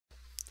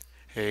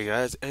Hey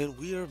guys, and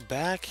we are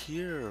back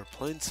here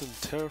playing some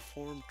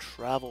Terraform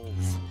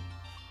Travels.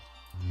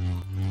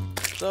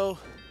 So,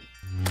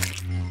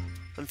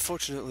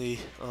 unfortunately,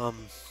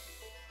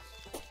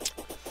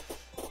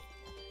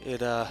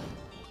 it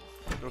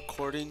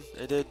recording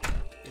I did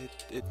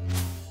it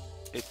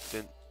it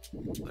didn't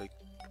like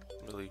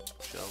really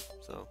show.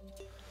 So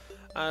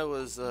I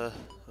was a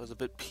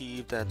bit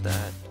peeved at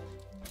that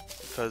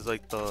because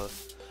like the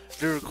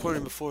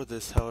recording before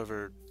this,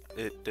 however,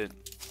 it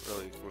didn't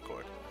really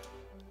record.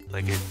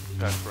 Like it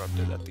got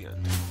corrupted at the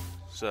end.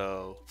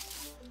 So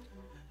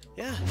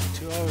yeah,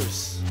 2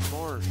 hours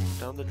more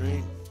down the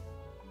drain.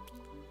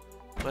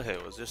 But hey,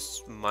 it was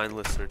just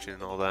mindless searching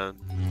and all that.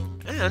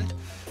 And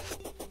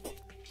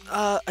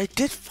I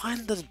did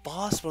find this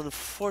boss, but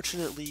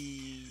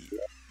unfortunately,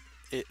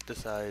 it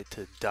decided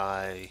to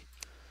die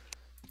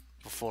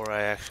before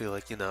I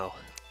actually, got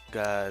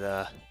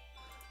got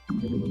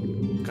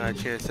a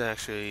chance to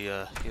actually,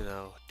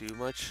 do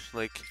much.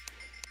 Like,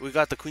 we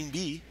got the Queen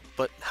Bee,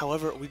 but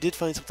however, we did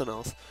find something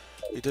else.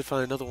 We did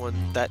find another one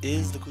that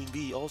is the Queen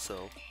Bee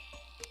also.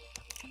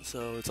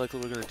 So it's likely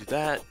we're gonna do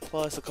that,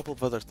 plus a couple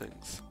of other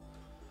things.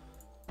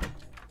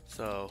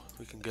 So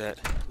we can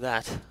get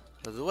that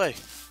out of the way.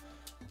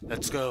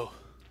 Let's go.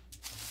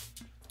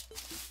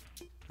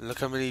 Look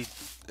how many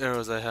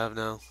arrows I have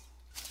now.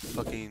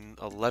 Fucking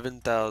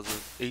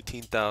 11,000,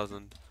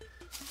 18,000.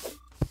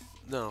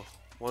 No,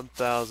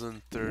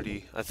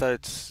 1,030. I thought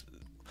it's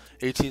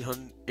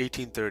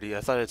 1830.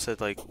 I thought it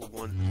said like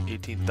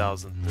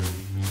 18,030.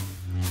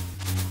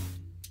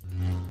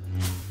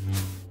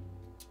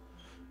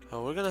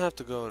 Oh, we're gonna have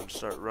to go and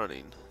start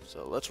running.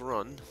 So let's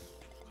run.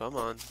 Come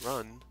on,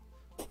 run.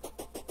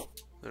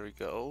 There we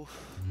go.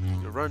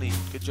 You're running.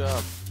 Good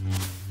job.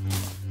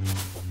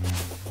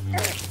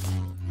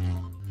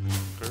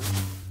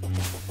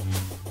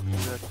 Do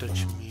not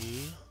touch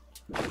me.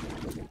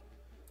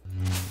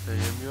 I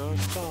am your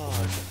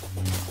god.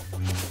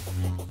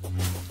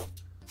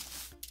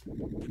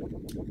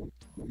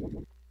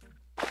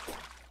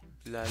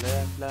 La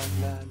la la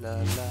la la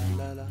la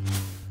la la.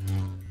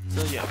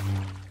 So yeah.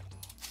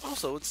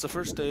 Also, it's the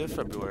first day of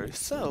February,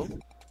 so...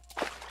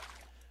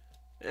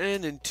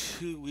 And in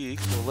 2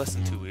 weeks, well less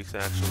than 2 weeks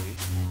actually,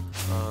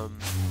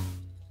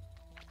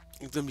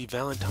 it's gonna be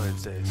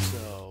Valentine's Day,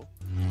 so...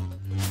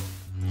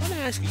 I want to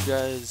ask you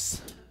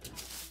guys,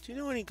 do you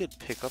know any good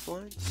pickup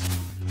lines?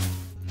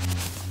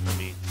 I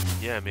mean,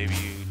 yeah, maybe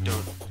you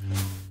don't...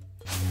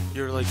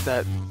 You're like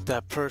that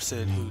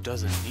person who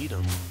doesn't need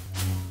them,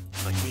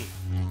 like me.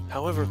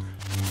 However,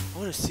 I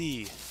want to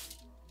see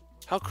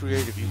how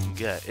creative you can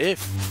get if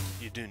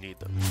you do need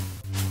them.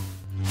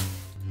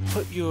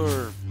 Put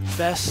your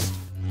best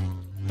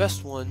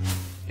one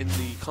in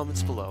the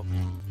comments below,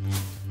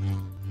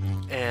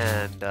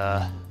 and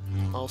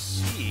I'll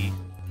see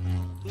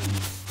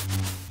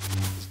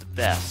who's the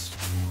best.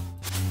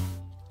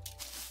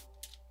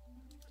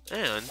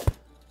 And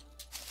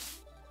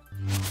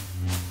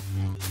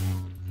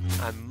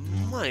I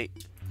might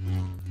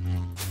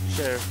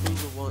share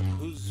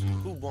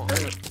who won.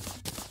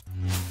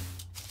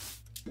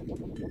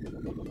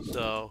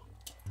 So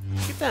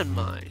keep that in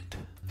mind.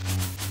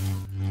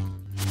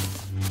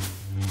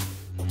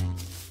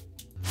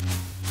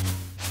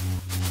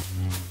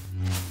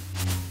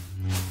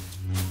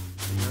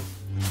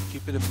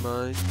 Keep it in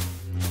mind.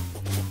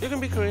 You can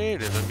be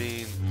creative, I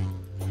mean,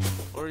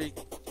 or you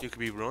could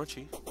be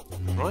raunchy.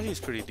 Raunchy is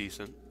pretty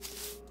decent.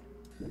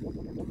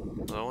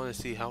 I want to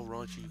see how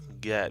raunchy you can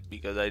get,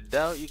 because I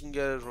doubt you can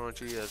get as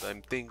raunchy as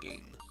I'm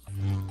thinking.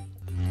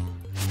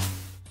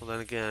 Well, then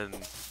again,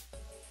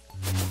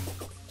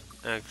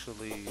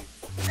 actually,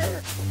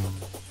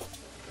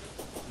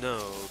 no,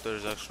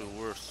 there's actually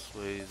worse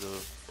ways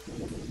of...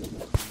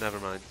 Never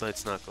mind,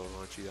 let's not go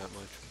raunchy that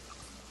much.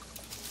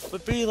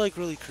 But be, like,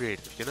 really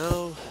creative, you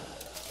know?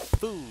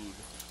 Food.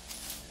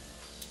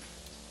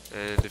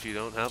 And if you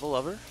don't have a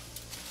lover,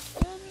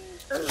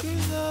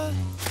 then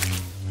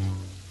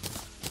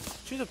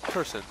choose a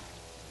person.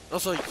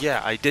 Also,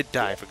 yeah, I did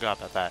die, I forgot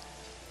about that.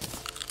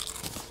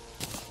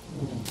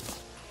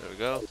 There we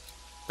go.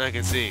 Now I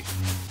can see.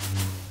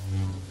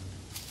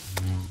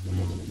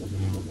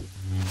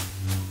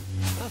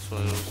 That's what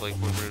I was like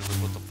wondering,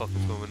 like, what the fuck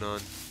is going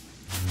on.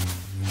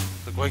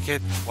 Like,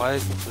 why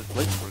isn't the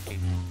light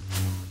working?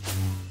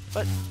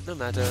 But, no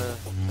matter,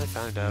 I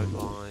found out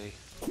why.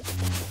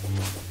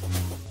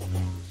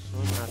 So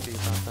I'm happy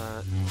about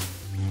that.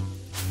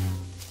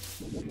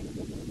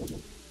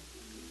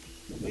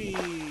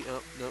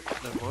 Oh, nope,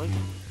 never mind.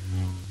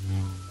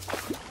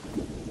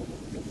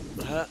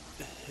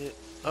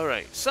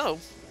 Alright, so,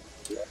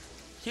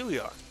 here we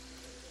are.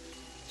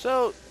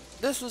 So,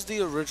 this was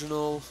the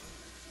original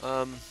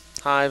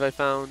hive I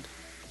found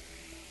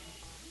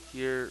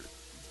here,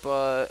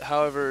 but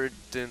however it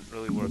didn't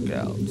really work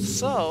out.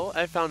 So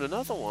I found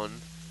another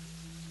one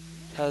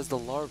that has the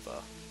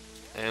larva,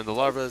 and the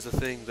larva is the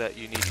thing that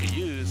you need to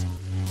use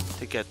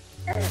to get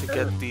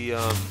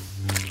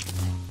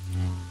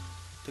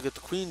the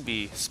queen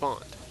bee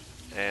spawned,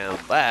 and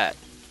that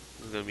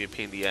is gonna be a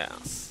pain in the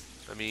ass.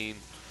 I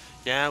mean,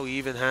 Yeah, we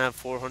even have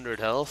 400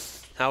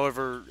 health.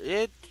 However,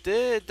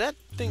 that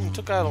thing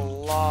took out a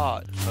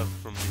lot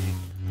from me,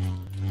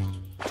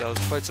 which I was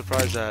quite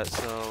surprised at.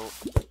 So,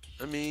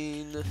 I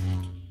mean,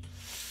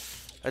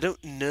 I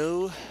don't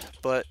know,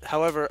 but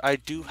however, I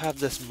do have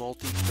this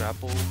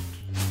multi-grapple,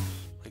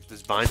 like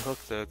this vine hook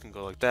that can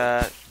go like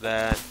that,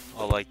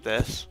 all like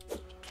this.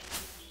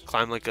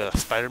 Climb like a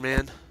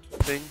Spider-Man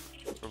thing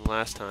from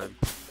last time.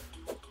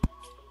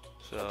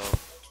 So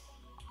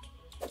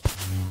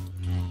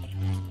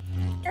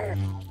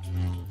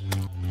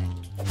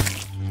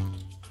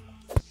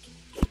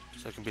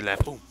I can be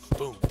like boom,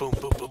 boom, boom,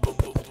 boom, boom, boom,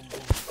 boom, boom,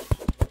 boom.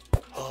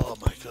 Oh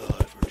my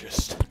god, we're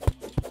just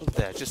look at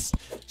that, just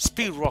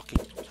speed walking.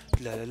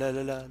 La la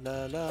la la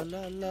la la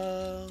la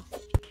la.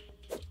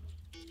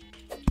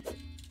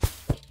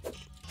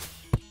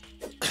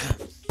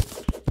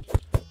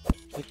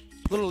 Like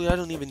literally, I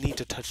don't even need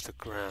to touch the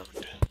ground.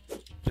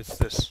 It's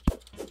this.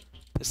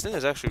 This thing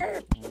is actually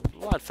a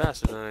lot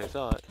faster than I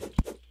thought.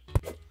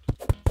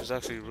 It's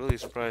actually really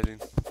surprising.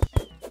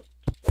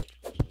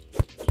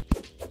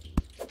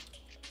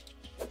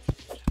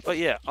 But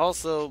yeah,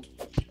 also,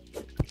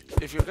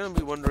 if you're gonna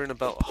be wondering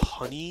about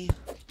honey,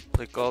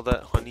 like all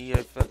that honey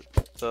I found,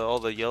 all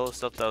the yellow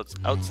stuff that's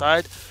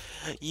outside,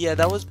 yeah,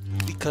 that was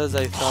because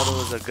I thought it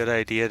was a good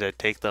idea to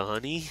take the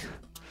honey.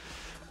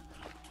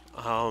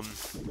 But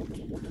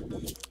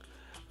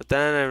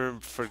then I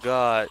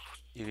forgot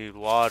you need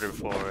water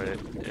for it,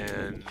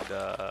 and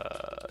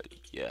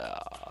yeah,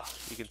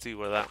 you can see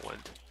where that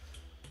went.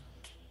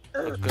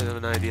 What good of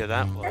an idea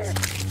that was.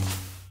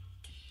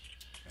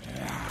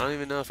 I don't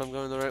even know if I'm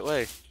going the right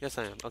way. Yes,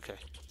 I am. Okay.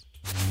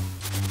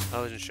 I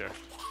wasn't sure.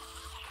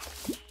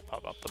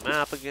 Pop up the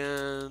map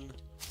again.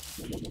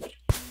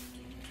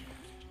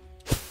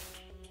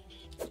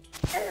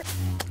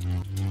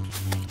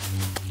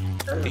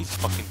 These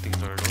fucking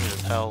things are annoying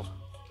as hell.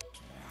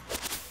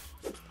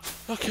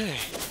 Okay,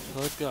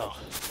 let's go.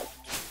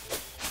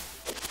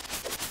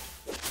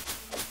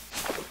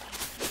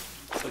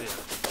 So yeah.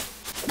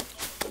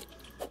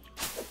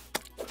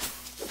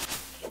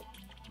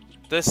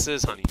 This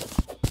is honey.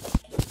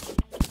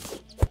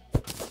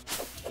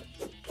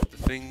 The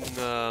thing,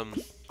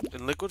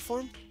 in liquid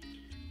form,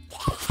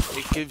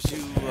 it gives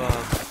you,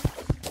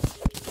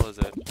 what is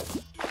it?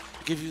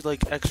 It gives you,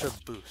 like, extra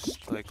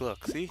boost. Like,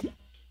 look, see?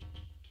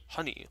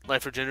 Honey.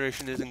 Life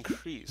regeneration is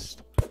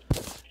increased.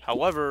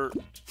 However,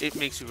 it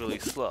makes you really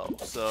slow,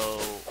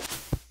 so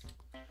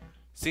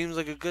seems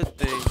like a good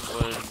thing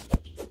when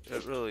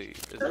it really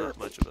is not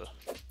much of a...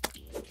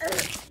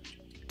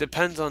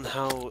 Depends on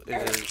how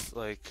it is,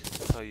 like,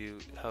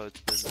 how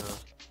it's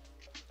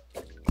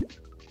been,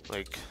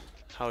 like,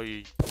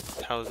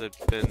 how's it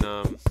been,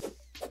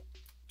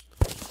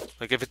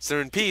 like, if it's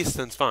during peace,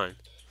 then it's fine.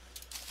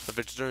 If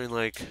it's during,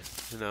 like,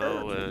 you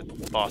know, a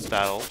boss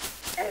battle,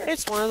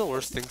 it's one of the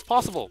worst things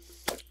possible.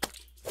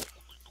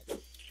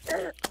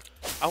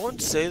 I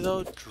wouldn't say,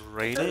 though,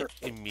 drain it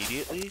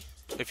immediately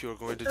if you were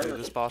going to do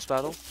this boss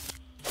battle.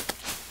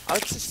 I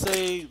would just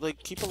say,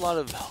 like, keep a lot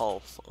of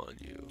health on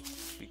you,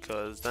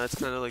 because that's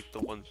kind of, like, the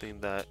one thing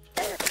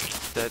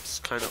that's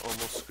kind of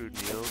almost screwed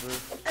me over.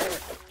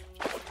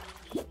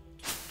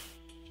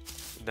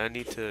 And I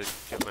need to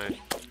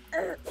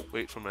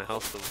wait for my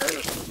health to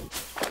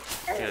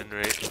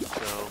generate,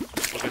 so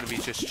we're going to be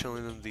just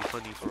chilling in the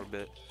honey for a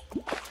bit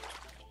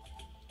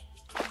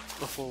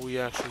before we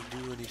actually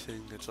do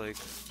anything. It's like,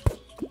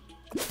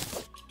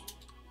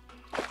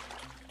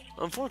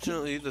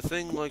 unfortunately, the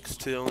thing likes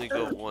to only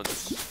go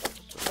once,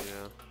 so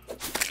yeah.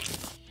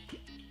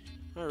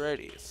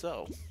 Alrighty,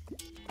 so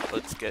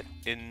let's get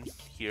in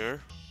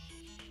here.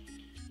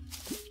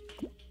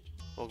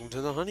 Welcome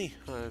to the honey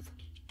hive.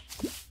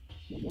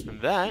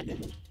 And that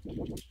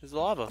is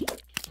lava,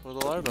 or the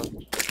larva.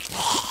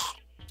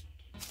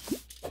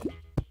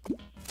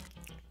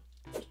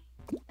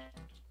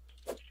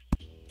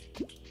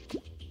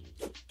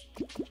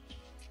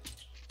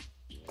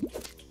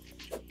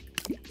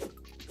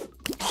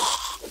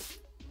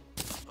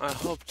 I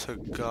hope to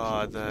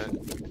God that...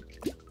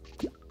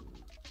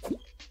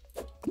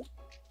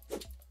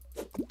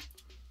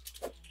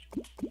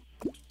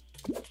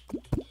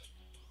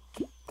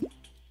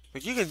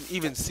 Like, you can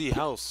even see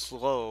how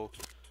slow...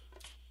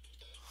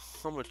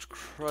 How much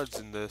crud's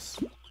in this.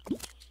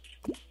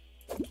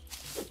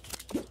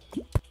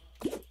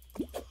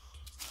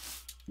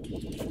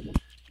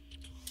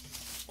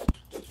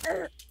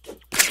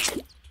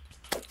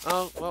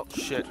 Oh, well,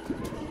 shit.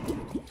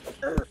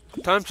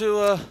 Time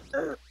to,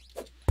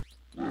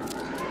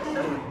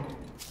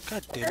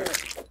 God damn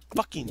it.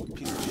 Fucking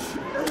piece of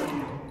shit.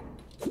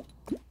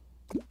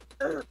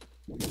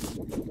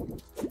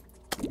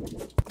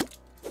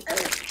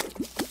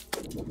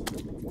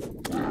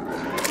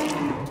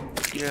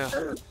 Yeah.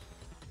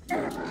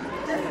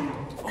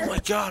 Oh my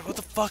god, what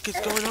the fuck is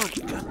going on?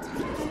 God.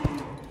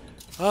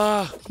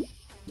 Ah.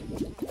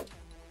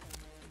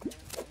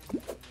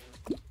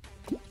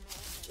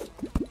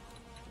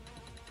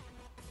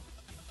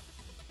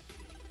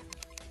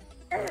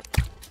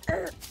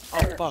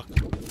 Oh fuck.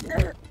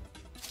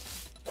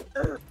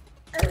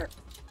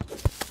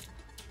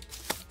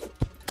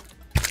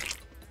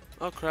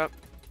 Oh crap.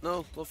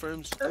 No, low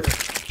frames. Crap.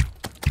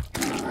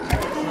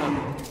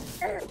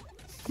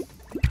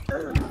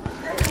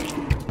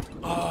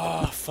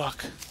 Oh,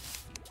 fuck.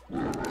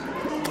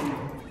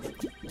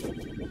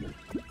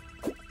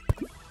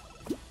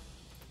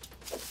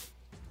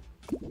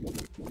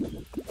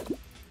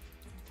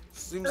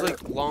 Seems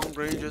like long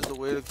range is the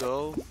way to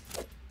go.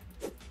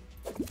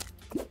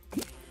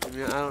 I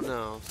mean, I don't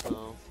know,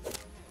 so...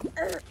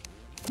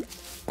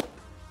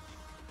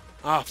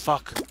 Ah,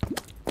 fuck.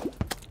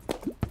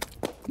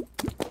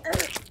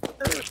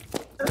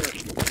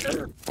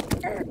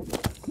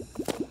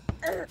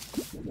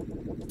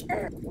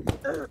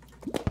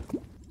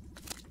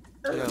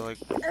 Yeah, like...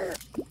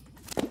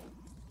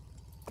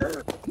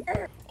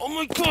 Oh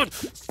my god!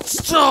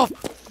 Stop!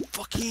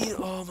 Fucking...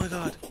 Oh my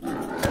god.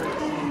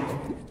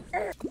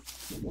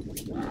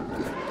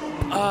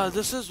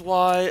 This is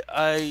why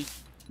I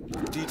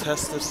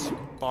detest this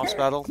boss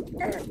battle.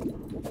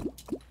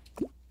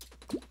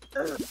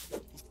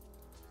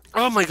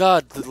 Oh my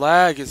god, the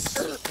lag is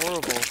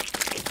horrible.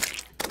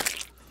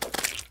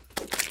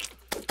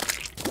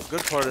 The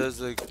good part is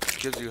it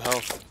gives you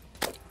health.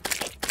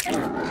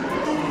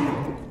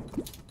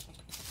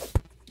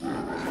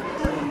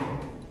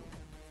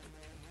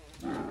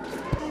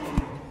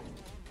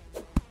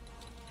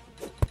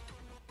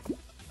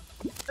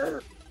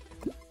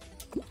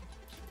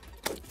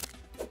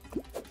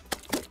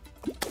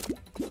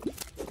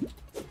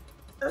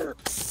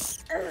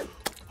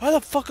 Why the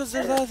fuck is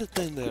there that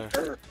thing there?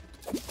 God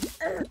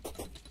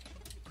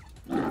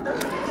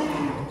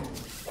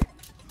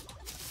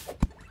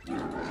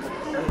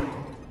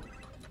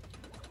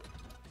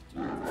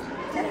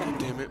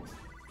damn it.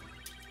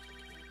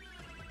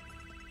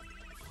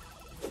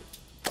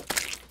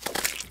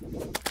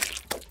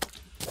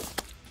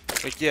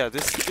 Like, yeah,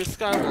 this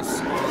guy will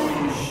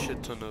spawn like a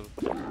shit ton of...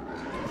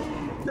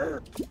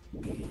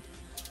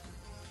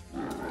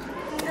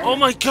 Oh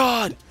my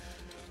god!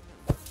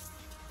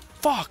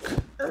 Fuck!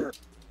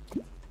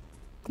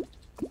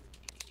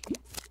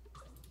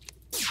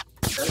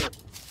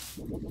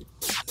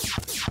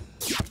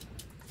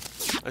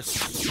 I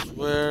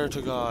swear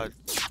to God.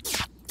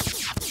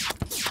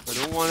 I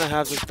don't want to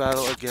have this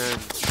battle again.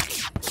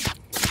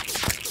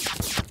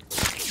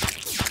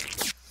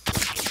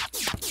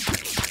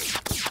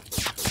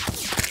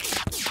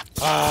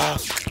 Ah!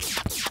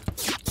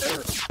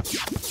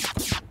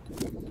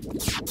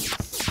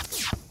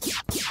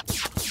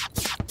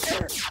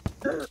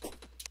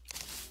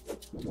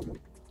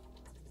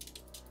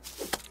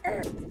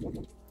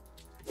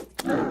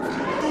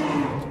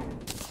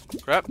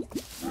 Crap.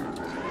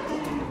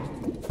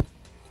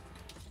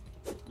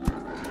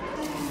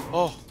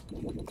 Oh.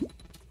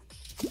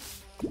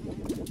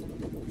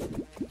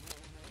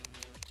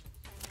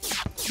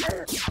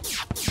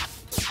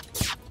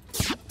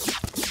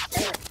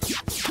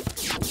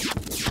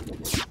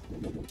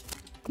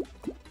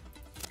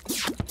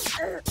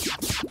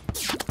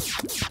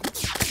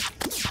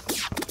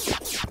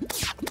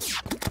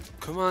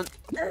 Come on.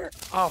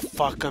 Oh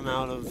fuck, I'm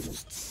out of...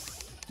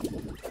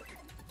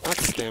 Not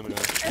stamina.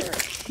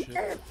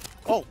 Shit.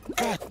 Oh,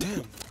 god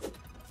damn.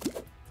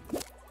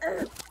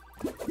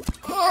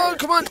 Oh,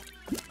 come on!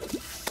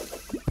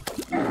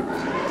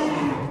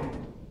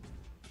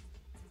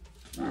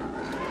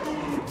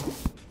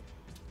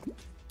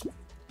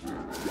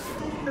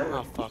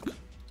 Oh, fuck.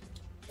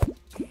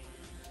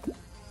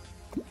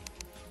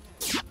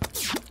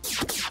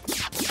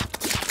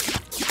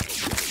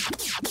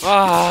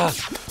 Ah!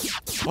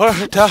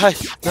 Where? Die!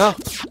 No!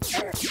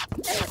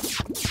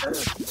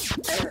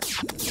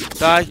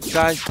 Die,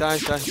 die, die,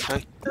 die,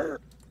 die.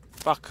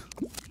 Fuck.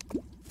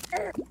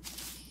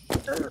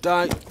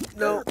 Die.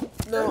 No,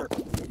 no.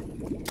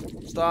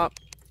 Stop.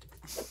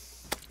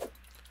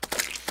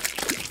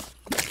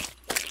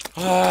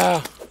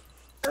 Ah!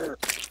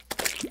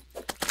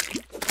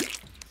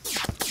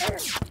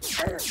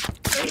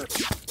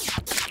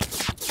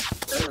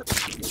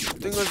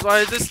 Thing was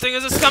why this thing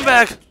is a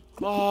scumbag!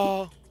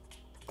 Oh.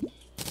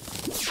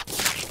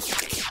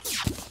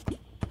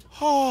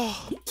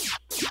 Oh.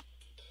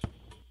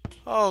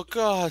 Oh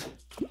god.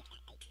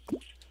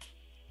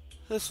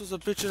 This was a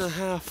bitch and a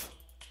half.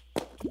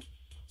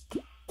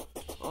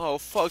 Oh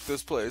fuck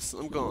this place.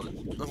 I'm going.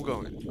 I'm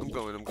going. I'm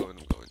going. I'm going.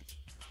 I'm going.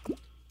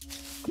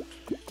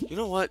 You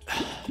know what?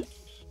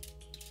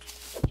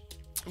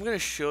 I'm gonna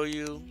show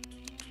you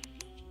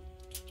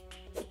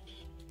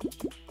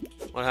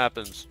what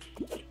happens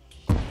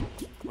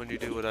when you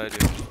do what I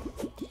do.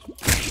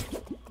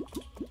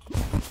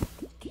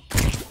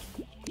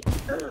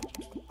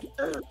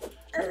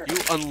 You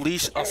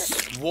unleash a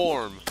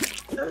swarm.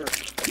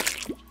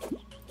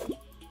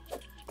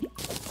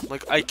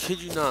 Like, I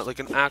kid you not, like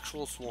an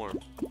actual swarm.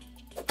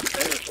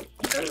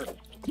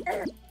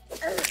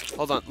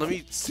 Hold on, let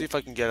me see if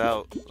I can get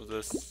out of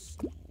this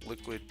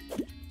liquid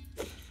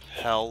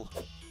hell.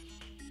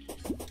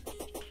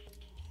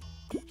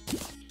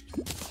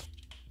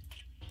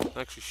 I'll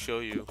actually show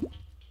you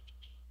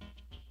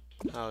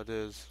how it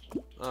is.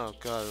 Oh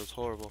god, it was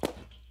horrible.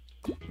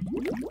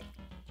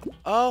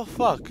 Oh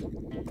fuck.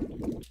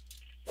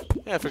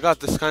 Yeah, I forgot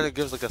this kind of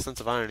gives like a sense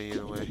of irony in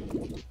a way.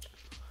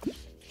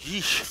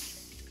 Yeesh.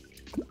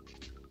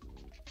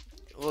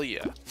 Well,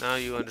 yeah, now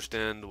you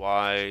understand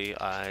why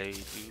I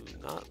do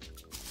not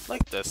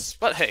like this.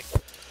 But hey,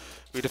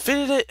 we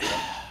defeated it.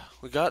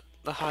 We got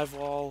the hive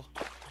wall.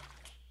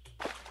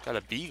 Got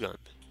a bee gun.